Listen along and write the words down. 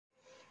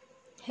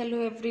Hello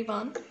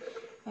everyone.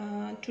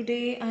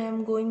 Today I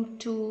am going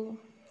to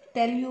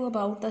tell you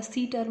about the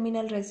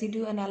C-terminal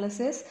residue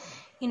analysis.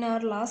 In our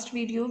last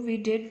video we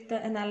did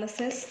the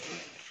analysis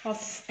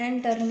of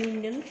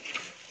N-terminal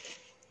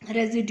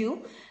residue.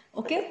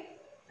 Okay,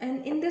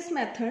 and in this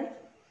method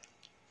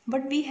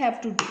what we have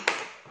to do,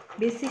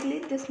 basically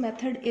this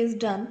method is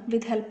done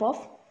with help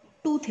of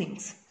two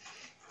things.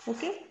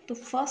 Okay, the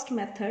first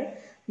method,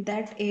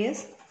 that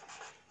is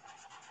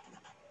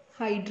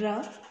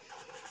Hydrazine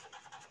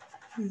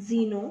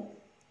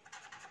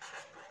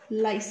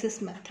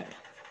lysis method.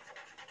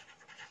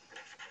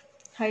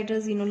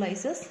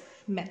 Hydrazinolysis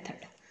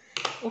method.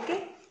 Okay,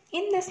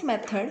 in this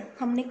method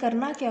हमने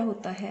करना क्या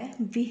होता है,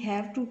 we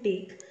have to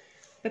take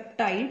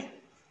peptide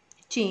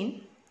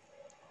chain,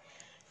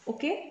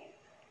 okay,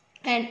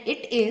 and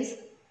it is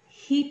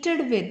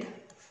heated with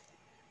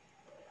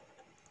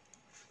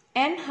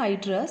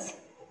anhydrous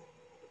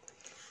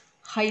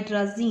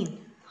hydrazine.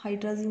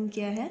 Hydrazine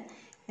क्या है,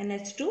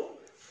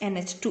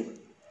 NH2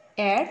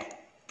 at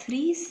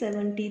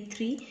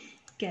 373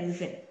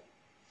 Kelvin,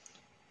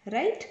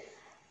 right?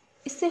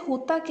 इससे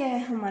होता क्या है,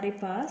 हमारे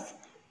पास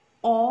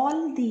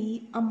all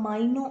the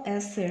amino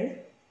acid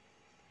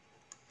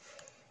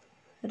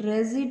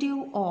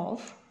residue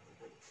of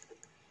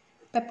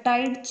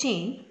peptide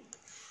chain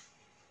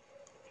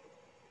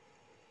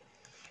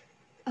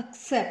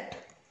except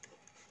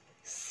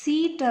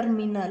C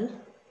terminal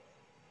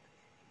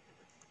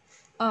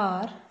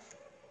are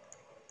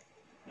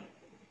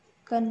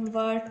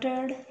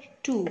converted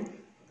to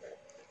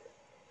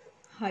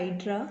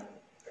hydrazides.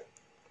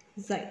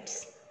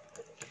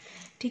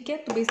 ठीक है,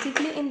 तो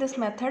basically in this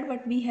method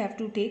what we have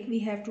to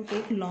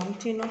take long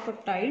chain of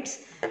peptides.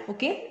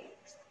 Okay,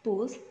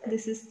 suppose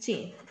this is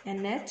chain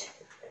NH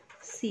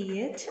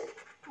CH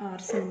R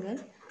single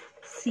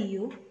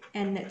CO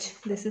NH.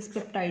 This is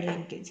peptide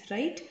linkage,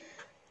 right?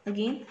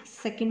 Again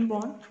second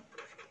bond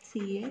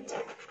CH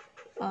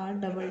R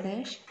double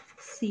dash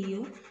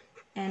CO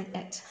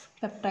NH,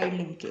 peptide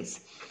linkage.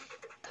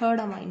 Third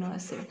amino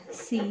acid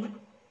CH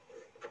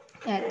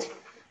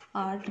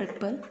R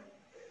triple.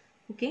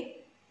 Okay,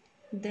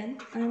 then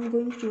I am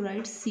going to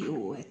write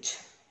COOH.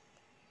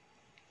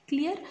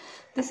 Clear?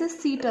 This is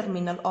C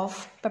terminal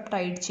of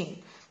peptide chain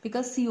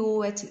because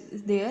COOH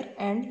is there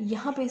and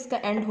यहाँ पे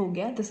इसका end हो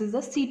गया. This is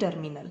the C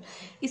terminal.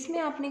 इसमें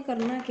आपने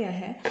करना क्या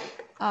है,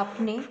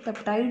 आपने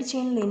peptide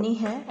chain लेनी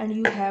है and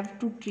you have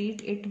to treat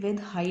it with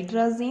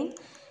hydrazine.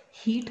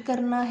 Heat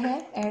करना है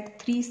at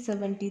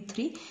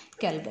 373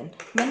 Kelvin.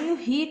 When you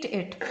heat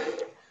it,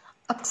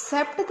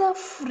 accept the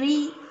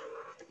free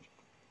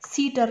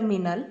C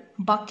terminal.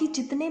 बाकी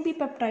जितने भी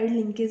पेप्टाइड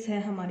लिंकेज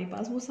है हमारे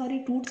पास वो सारी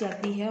टूट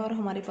जाती है और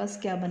हमारे पास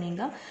क्या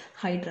बनेगा,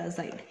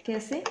 हाइड्राजाइड.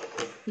 कैसे,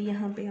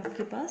 यहाँ पे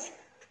आपके पास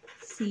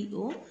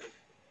CO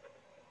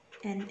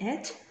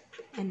NH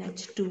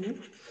NH2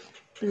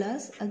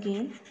 plus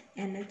again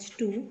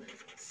NH2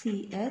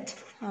 CH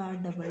R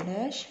double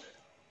dash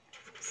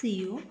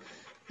CO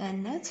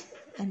NH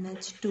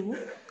NH2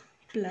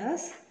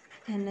 plus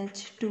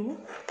NH2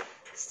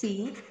 C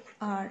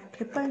R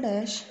triple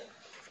dash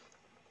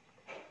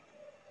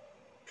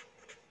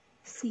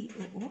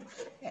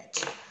COOH.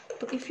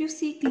 So if you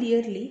see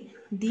clearly,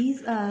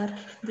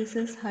 this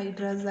is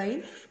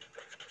hydrazide,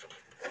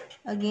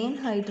 again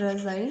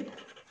hydrazide,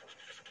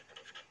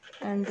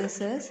 and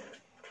this is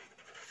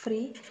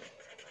free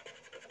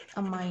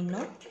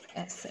amino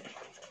acid.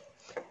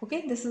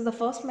 Okay, this is the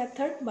first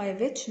method by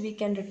which we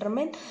can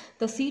determine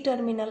the C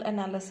terminal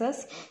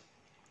analysis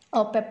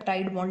और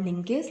peptide bond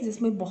linkage,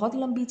 जिसमें बहुत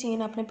लंबी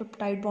chain आपने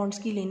peptide bonds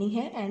की लेनी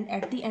है and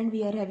at the end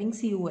we are having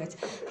COH.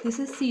 This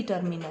is C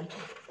terminal.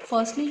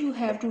 Firstly you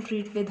have to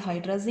treat with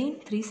hydrazine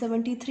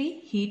 373,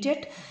 heat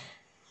it,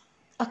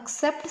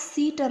 accept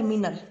C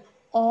terminal,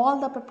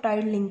 all the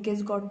peptide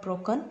linkage got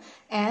broken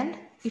and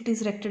it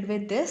is reacted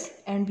with this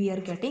and we are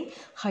getting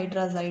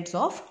hydrazides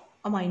of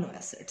amino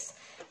acids.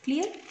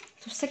 Clear?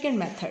 So second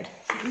method.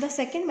 In the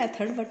second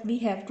method what we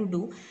have to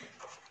do,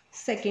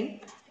 second,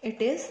 it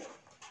is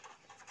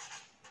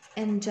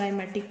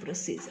enzymatic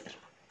procedure,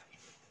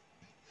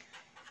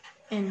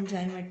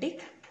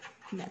 enzymatic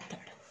method.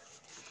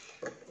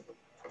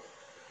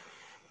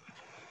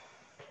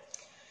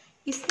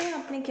 इसमें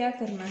आपने क्या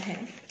करना है,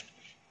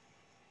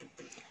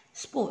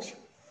 suppose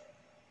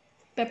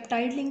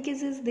peptide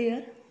linkage is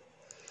there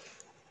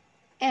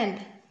and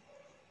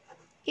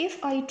if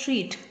I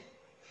treat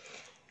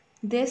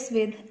this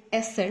with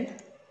acid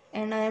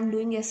and I am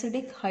doing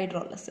acidic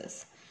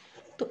hydrolysis,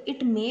 so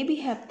it may be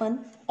happen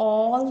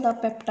all the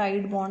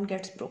peptide bond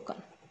gets broken,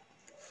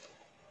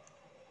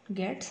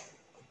 gets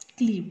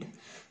cleaved.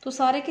 तो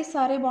सारे के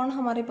सारे bond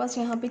हमारे पास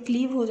यहाँ पे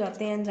cleave हो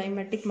जाते हैं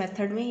एंजाइमेटिक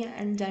मेथड में, या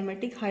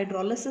एंजाइमेटिक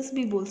हाइड्रोलिसिस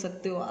भी बोल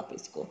सकते हो आप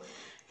इसको.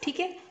 ठीक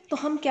है, तो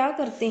हम क्या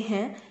करते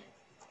हैं,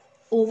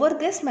 ओवर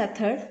दिस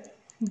मेथड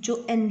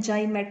जो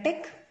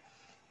एंजाइमेटिक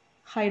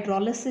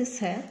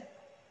हाइड्रोलिसिस है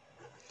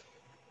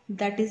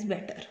that is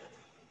better,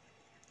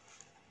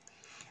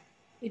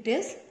 it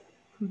is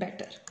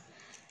better.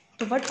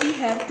 So what we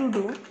have to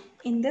do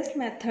in this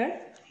method,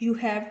 you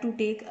have to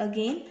take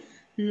again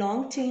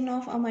long chain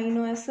of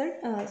amino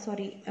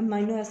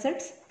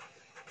acids.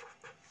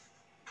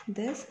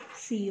 This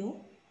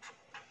CO,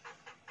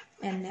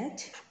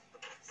 NH,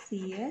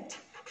 CH,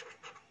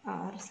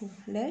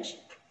 R/COOH.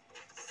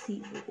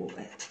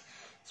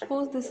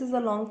 Suppose this is a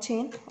long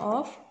chain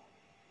of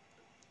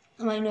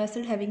amino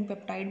acid having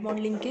peptide bond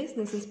linkage.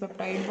 This is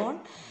peptide bond.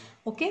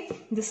 Okay,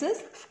 this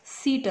is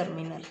C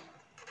terminal.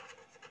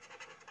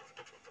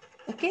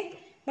 Okay,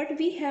 what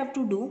we have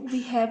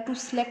to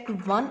select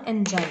one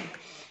enzyme.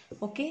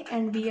 Okay,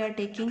 and we are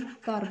taking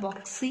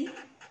carboxy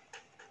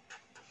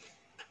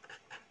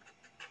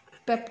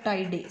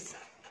peptidase.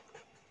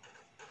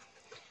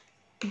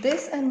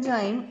 This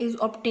enzyme is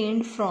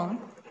obtained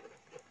from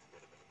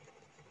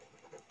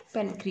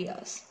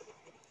pancreas.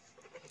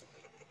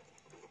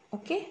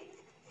 Okay,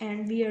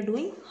 and we are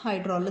doing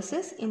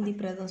hydrolysis in the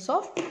presence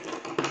of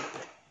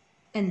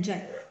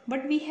enzyme.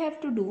 But we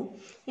have to do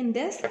in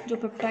this, जो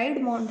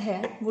peptide bond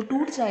है वो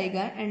टूट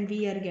जाएगा and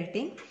we are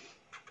getting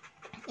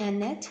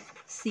NH,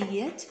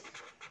 CH,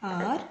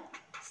 R,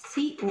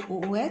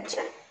 COOH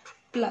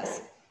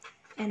plus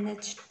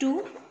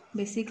NH2.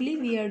 Basically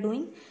we are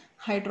doing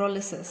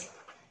hydrolysis,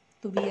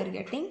 so we are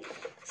getting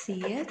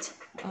CH,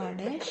 R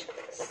dash,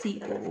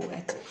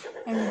 COOH,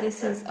 and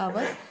this is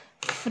our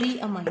free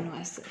amino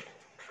acid.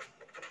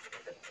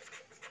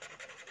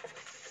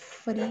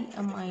 Free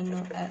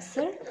amino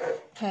acid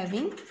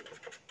having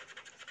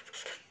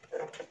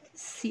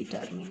C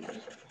terminal.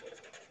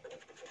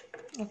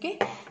 Okay,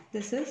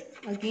 this is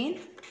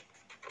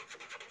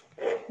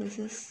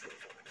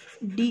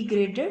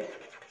degraded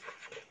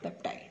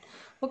peptide.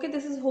 Okay,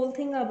 this is whole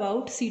thing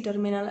about C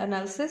terminal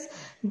analysis.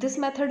 This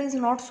method is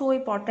not so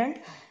important.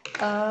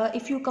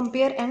 If you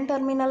compare N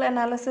terminal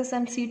analysis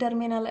and C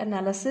terminal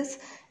analysis,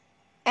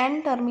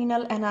 N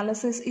terminal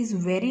analysis is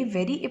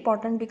very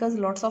important because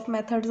lots of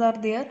methods are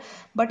there,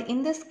 but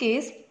in this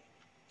case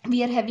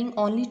we are having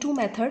only two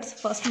methods.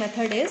 First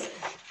method is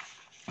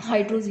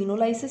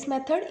hydrolysis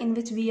method, in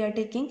which we are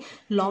taking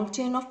long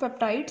chain of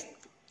peptides,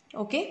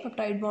 okay,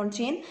 peptide bond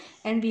chain,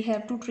 and we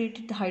have to treat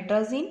it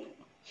hydrazine,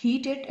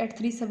 heat it at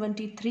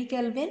 373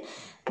 Kelvin.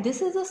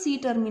 This is a C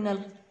terminal,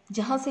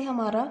 जहाँ से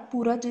हमारा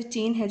पूरा जो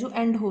chain है जो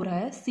and हो रहा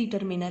है C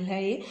terminal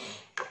है ये.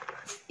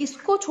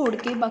 इसको छोड़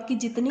के बाकी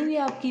जितनी भी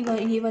आपकी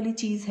ये वाली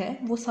चीज़ है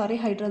वो सारे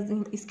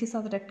हाइड्राजीन इसके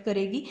साथ रिएक्ट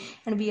करेगी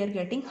and we are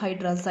getting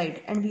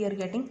hydrazide and we are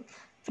getting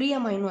free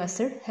amino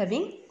acid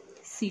having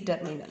C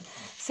terminal.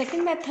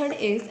 Second method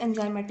is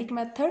enzymatic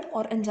method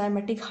or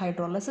enzymatic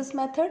hydrolysis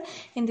method.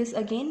 In this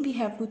again we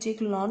have to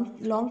take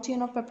long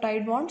chain of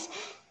peptide bonds.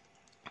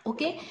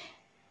 Okay,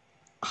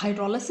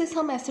 hydrolysis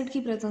हम acid की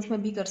presence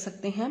में भी कर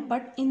सकते हैं,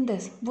 but in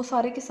this वो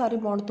सारे के सारे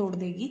बॉन्ड तोड़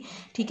देगी.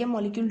 ठीक है,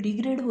 मॉलिक्यूल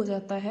डिग्रेड हो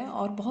जाता है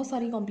और बहुत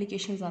सारी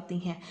कॉम्प्लिकेशंस आती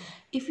हैं.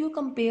 If you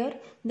compare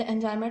the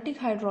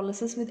enzymatic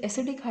hydrolysis with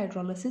acidic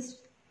hydrolysis,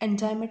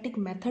 enzymatic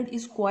method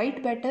is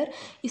quite better.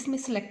 इसमें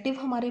सिलेक्टिव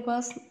हमारे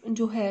पास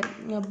जो है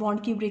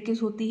बॉन्ड की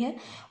ब्रेकेज होती है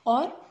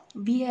और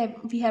we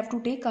have to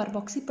take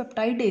carboxy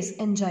peptidase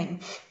enzyme,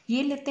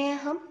 ये लेते हैं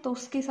हम. तो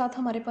उसके साथ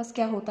हमारे पास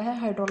क्या होता है,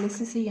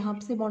 हाइड्रोलिसिस से यहाँ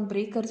से बॉन्ड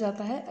ब्रेक कर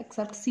जाता है,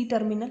 एक्सेप्ट C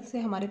टर्मिनल से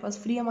हमारे पास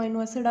फ्री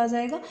अमाइनो एसिड आ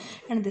जाएगा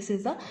and this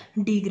is the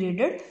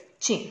degraded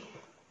chain.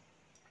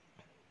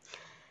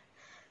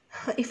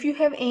 If you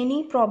have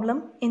any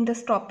problem in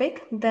this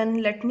topic, then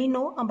let me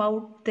know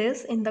about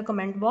this in the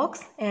comment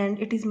box, and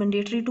it is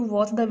mandatory to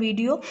watch the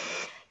video.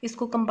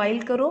 इसको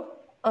compile करो,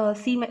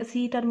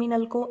 C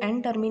terminal को,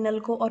 N terminal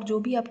को, और जो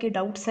भी आपके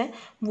doubts हैं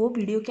वो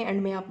वीडियो के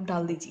एंड में आप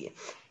डाल दीजिए.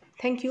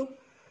 Thank you.